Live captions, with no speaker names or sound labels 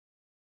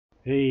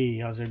Hey,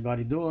 how's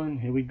everybody doing?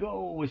 Here we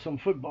go with some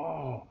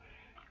football.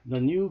 The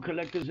new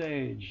Collector's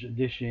Edge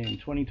edition,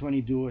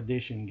 2022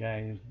 edition,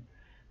 guys.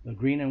 The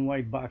green and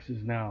white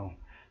boxes now.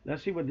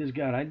 Let's see what this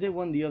got. I did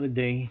one the other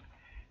day.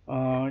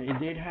 It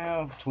did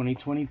have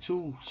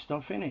 2022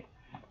 stuff in it.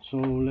 So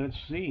let's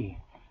see.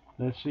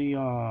 Let's see.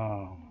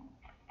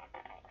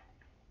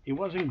 It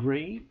wasn't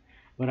great,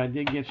 but I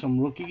did get some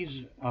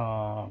rookies,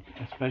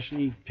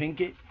 especially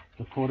Pinkett,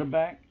 the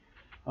quarterback.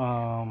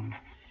 Um,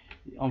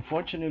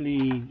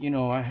 Unfortunately,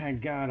 I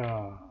had got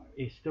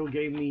it still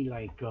gave me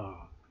like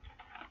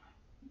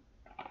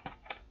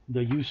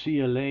the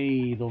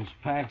UCLA, those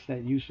packs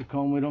that used to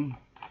come with them.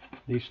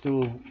 They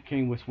still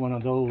came with one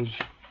of those,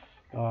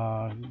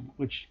 uh,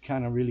 which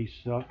kind of really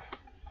sucked.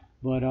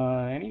 But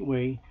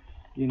anyway,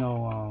 you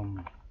know,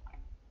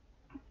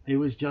 it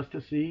was just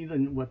to see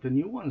what the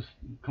new ones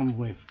come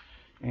with.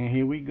 And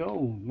here we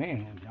go.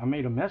 Man, I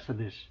made a mess of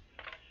this.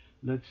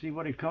 Let's see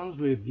what it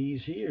comes with.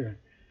 These here.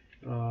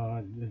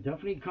 It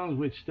definitely comes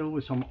with still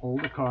with some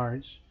older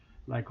cards,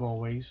 like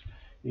always.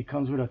 It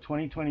comes with a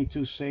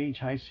 2022 Sage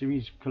High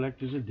Series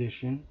Collector's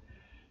Edition.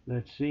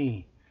 Let's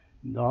see.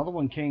 The other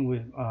one came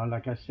with,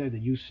 like I said, the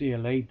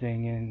UCLA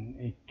thing, and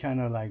it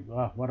kind of like,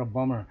 what a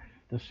bummer.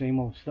 The same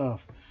old stuff.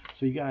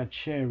 So you got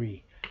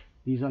Cherry.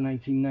 These are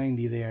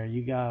 1990 there.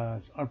 You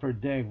got Upper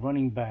Deck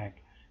running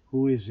back.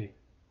 Who is it?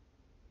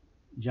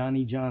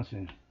 Johnny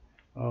Johnson.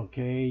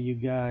 Okay, you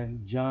got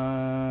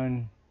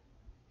John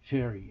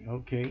Terry.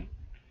 Okay.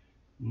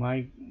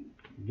 Mike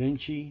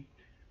Vinci.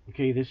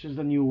 Okay, this is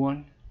the new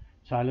one.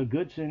 Tyler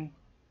Goodson,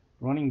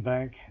 running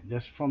back.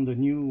 That's from the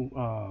new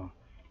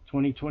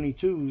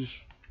 2022s.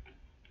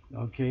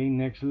 Okay,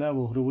 next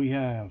level. Who do we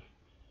have?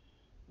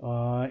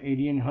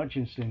 Adian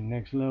Hutchinson,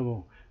 next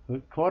level.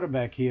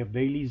 Quarterback here,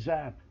 Bailey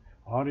Zapp.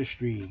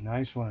 Artistry,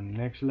 nice one.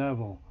 Next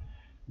level.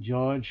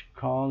 George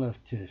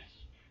Karlaftis.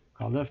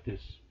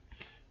 Karlaftis.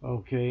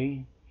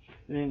 Okay.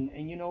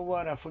 And you know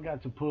what? I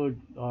forgot to put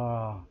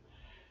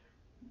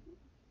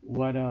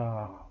what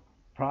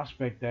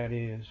prospect that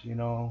is,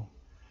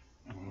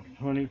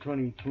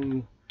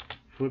 2022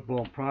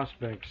 football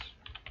prospects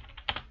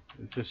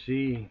to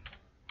see.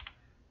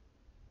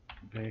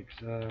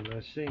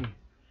 Let's see.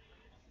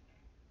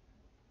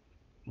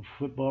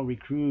 Football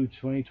recruits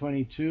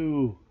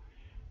 2022.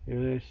 Here,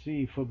 let's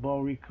see.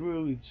 Football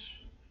recruits.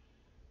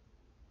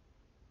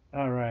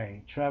 All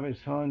right. Travis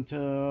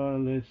Hunter.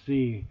 Let's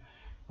see.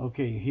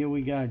 Okay, here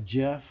we got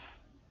Jeff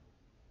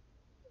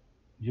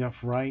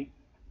Wright.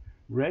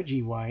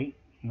 Reggie White.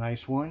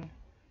 Nice one.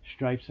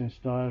 Stripes and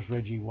Stars,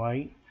 Reggie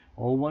White.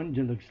 Old one,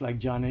 just looks like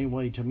John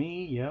Elway to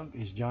me. Yep,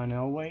 it's John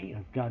Elway.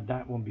 I've got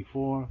that one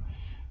before.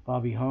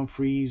 Bobby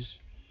Humphreys,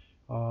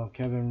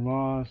 Kevin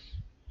Ross,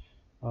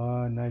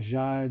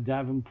 Najah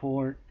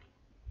Davenport.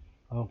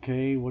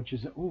 Okay, which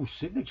is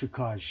signature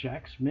card,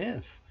 Shaq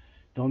Smith.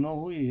 Don't know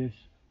who he is.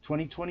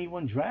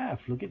 2021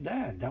 draft. Look at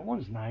that. That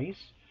one's nice.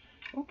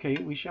 Okay,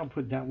 we shall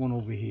put that one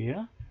over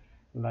here.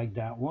 Like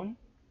that one.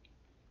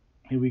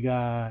 Here we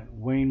got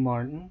Wayne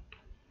Martin.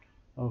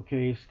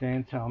 Okay,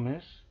 Stan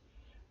Thomas.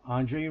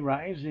 Andre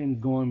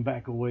Rison going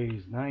back a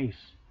ways. Nice.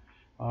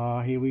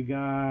 Here we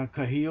got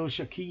Kahil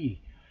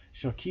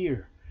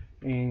Shakir.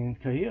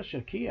 And Kahil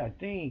Shakir, I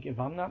think, if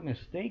I'm not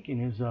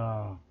mistaken, is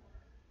a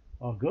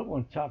good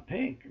one. Top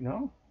pick,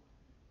 no?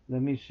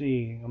 Let me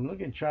see. I'm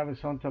looking at Travis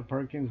Hunter,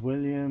 Perkins,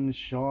 Williams,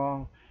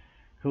 Shaw,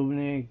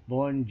 Kubnik,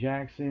 Borden,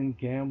 Jackson,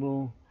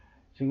 Campbell,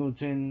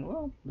 Singleton.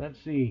 Well, let's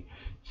see.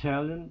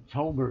 Talon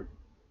Tolbert.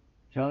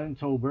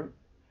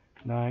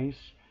 Nice.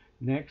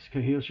 Next,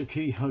 Kahil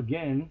Shakir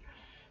again.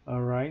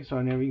 All right, so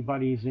and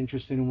everybody's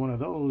interested in one of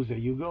those. There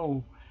you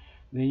go.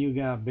 Then you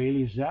got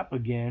Bailey Zapp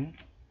again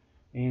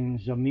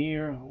and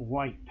Zamir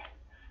White.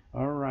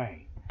 All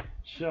right,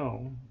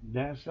 so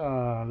that's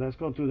let's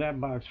go through that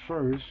box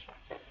first,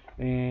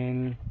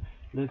 and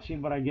let's see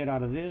what I get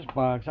out of this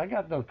box. I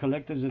got the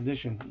collector's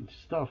edition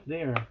stuff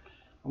there.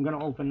 I'm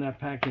gonna open that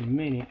pack in a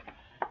minute.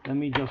 Let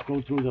me just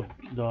go through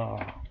the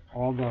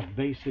all the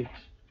basics,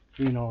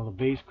 the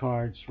base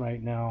cards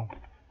right now,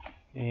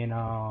 and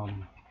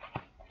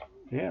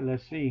yeah,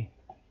 let's see.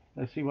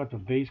 Let's see what the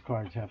base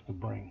cards have to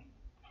bring.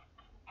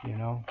 You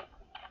know.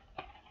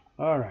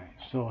 All right.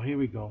 So here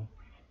we go.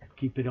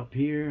 Keep it up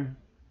here.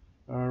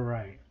 All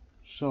right.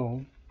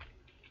 So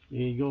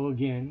here you go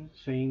again.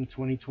 Same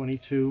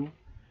 2022.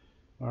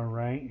 All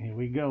right. Here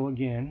we go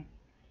again.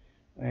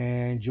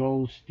 And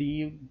Joel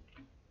Steve.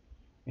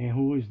 And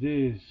who is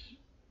this?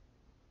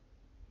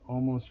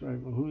 Almost right.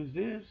 Who is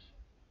this?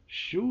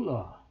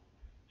 Shula.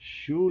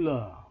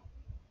 Shula.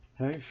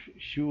 Hey,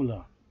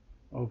 Shula.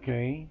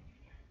 Okay.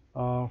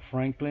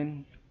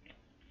 Franklin.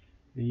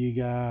 You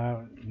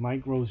got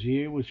Mike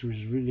Rozier, which was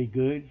really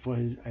good for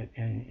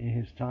in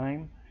his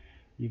time.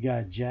 You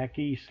got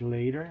Jackie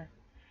Slater,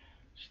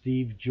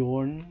 Steve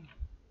Jordan.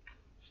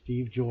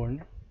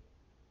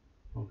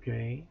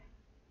 Okay.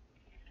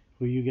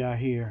 Who you got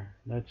here?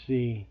 Let's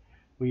see.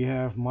 We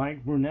have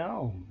Mike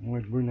Brunell.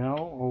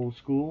 Old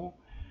school.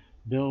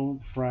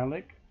 Bill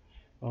Fralick.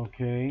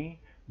 Okay.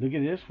 Look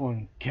at this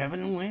one.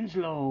 Kevin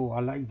Winslow.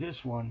 I like this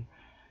one.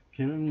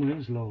 Kevin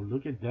Winslow.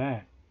 Look at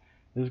that.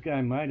 This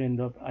guy might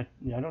end up, I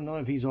don't know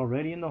if he's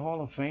already in the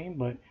Hall of Fame,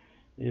 but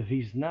if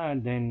he's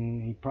not,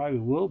 then he probably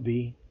will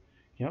be.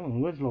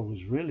 Kevin Winslow was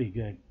really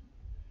good.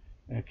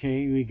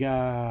 Okay, we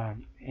got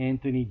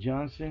Anthony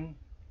Johnson,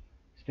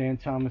 Stan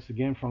Thomas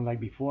again from like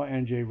before,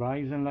 Andre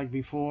Rison like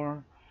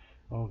before.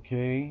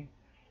 Okay,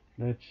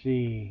 let's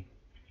see.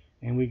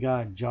 And we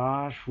got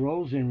Josh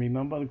Rosen.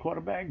 Remember the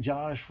quarterback,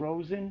 Josh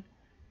Rosen?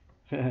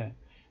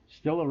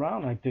 Still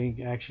around, I think,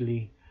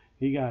 actually.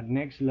 He got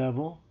next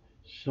level,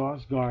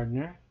 Sauce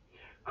Gardner.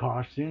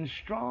 Carson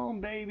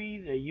Strong,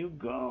 baby. There you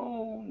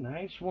go.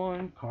 Nice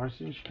one.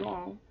 Carson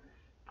Strong.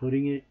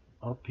 Putting it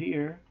up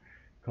here.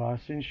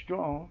 Carson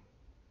Strong.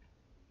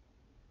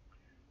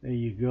 There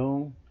you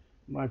go.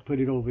 Might put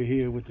it over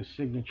here with the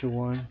signature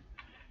one.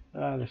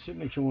 The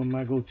signature one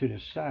might go to the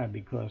side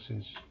because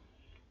since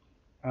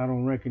I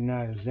don't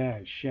recognize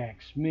that. Shaq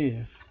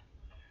Smith.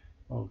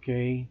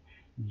 Okay.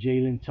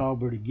 Jalen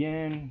Talbert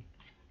again.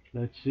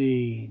 Let's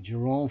see.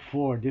 Jerome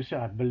Ford. This,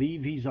 I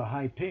believe he's a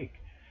high pick.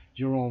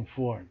 Jerome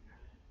Ford.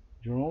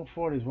 Jerome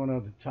Ford is one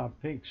of the top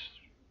picks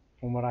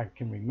from what I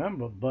can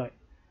remember, but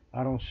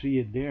I don't see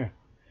it there.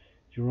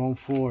 Jerome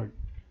Ford.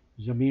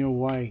 Zamir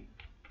White.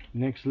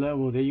 Next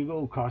level. There you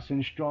go.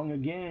 Carson Strong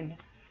again.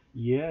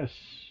 Yes.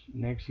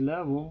 Next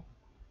level.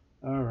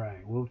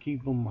 Alright. We'll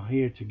keep them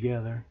here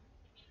together.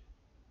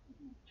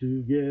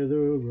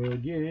 Together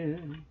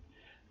again.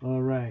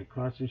 Alright.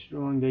 Carson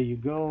Strong. There you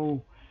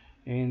go.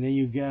 And then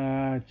you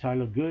got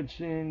Tyler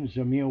Goodson.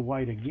 Zamir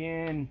White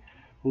again.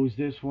 Who's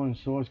this one?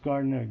 Sauce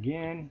Gardner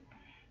again.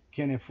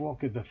 Kenneth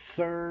Walker the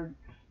third.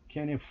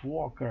 Kenneth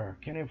Walker.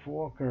 Kenneth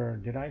Walker.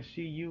 Did I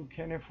see you,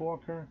 Kenneth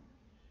Walker?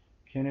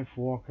 Kenneth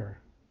Walker.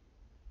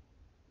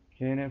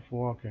 Kenneth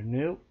Walker.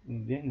 Nope.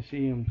 Didn't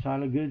see him.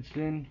 Tyler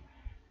Goodson.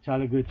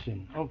 Tyler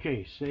Goodson.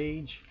 Okay,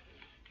 Sage.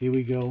 Here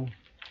we go.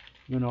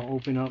 I'm going to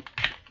open up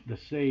the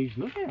Sage.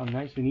 Look at how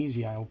nice and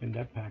easy I opened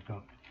that pack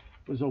up.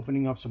 Was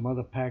opening up some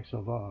other packs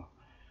of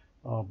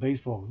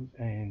baseball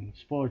and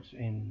sports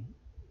and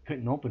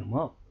couldn't open them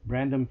up.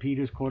 Brandon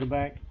Peters,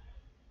 quarterback.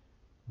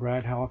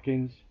 Brad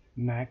Hawkins.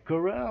 Matt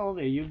Corral.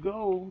 There you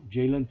go.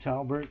 Jalen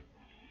Talbert.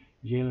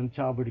 Jalen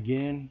Talbert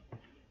again.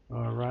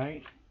 All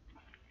right.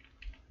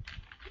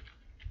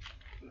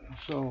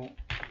 So,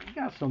 we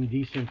got some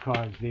decent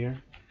cards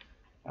there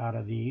out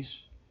of these.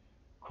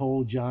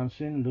 Cole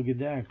Johnson. Look at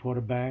that.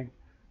 Quarterback.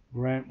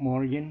 Grant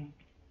Morgan.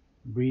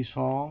 Brees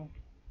Hall.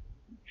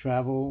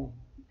 Travel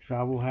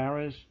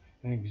Harris.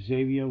 And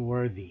Xavier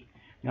Worthy.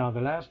 Now,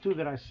 the last two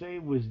that I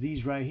saved was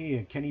these right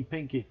here. Kenny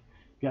Pinkett.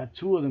 Got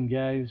two of them,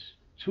 guys.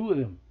 Two of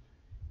them.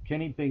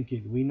 Kenny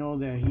Pinkett. We know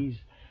that he's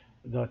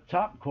the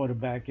top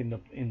quarterback in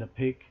the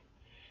pick.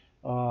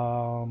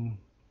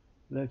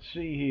 Let's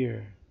see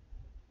here.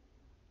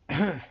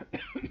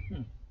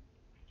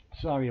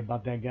 Sorry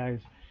about that, guys.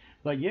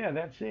 But yeah,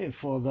 that's it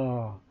for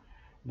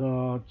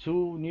the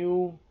two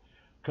new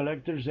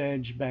Collector's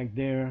Edge back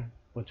there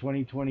for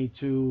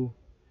 2022.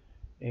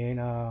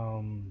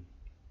 And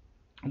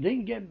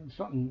didn't get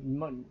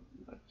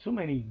too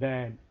many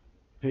bad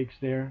picks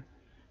there.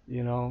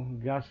 You know,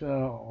 Gasa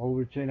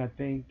Overton, I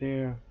think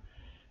there.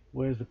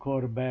 Where's the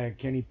quarterback?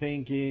 Kenny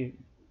Pinkett,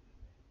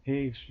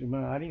 Hicks.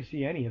 I didn't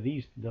see any of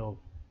these though.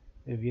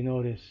 If you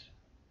notice,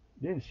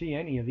 didn't see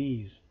any of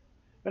these.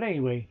 But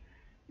anyway,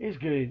 it's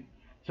good.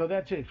 So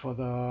that's it for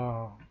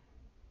the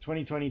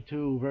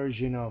 2022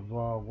 version of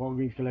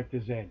Walgreens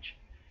Collector's Edge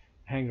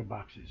hanger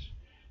boxes.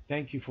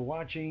 Thank you for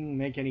watching.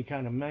 Make any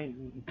kind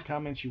of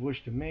comments you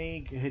wish to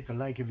make. Hit the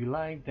like if you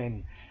liked.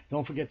 And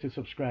don't forget to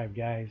subscribe,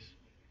 guys.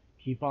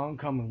 Keep on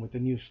coming with the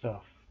new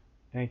stuff.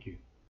 Thank you.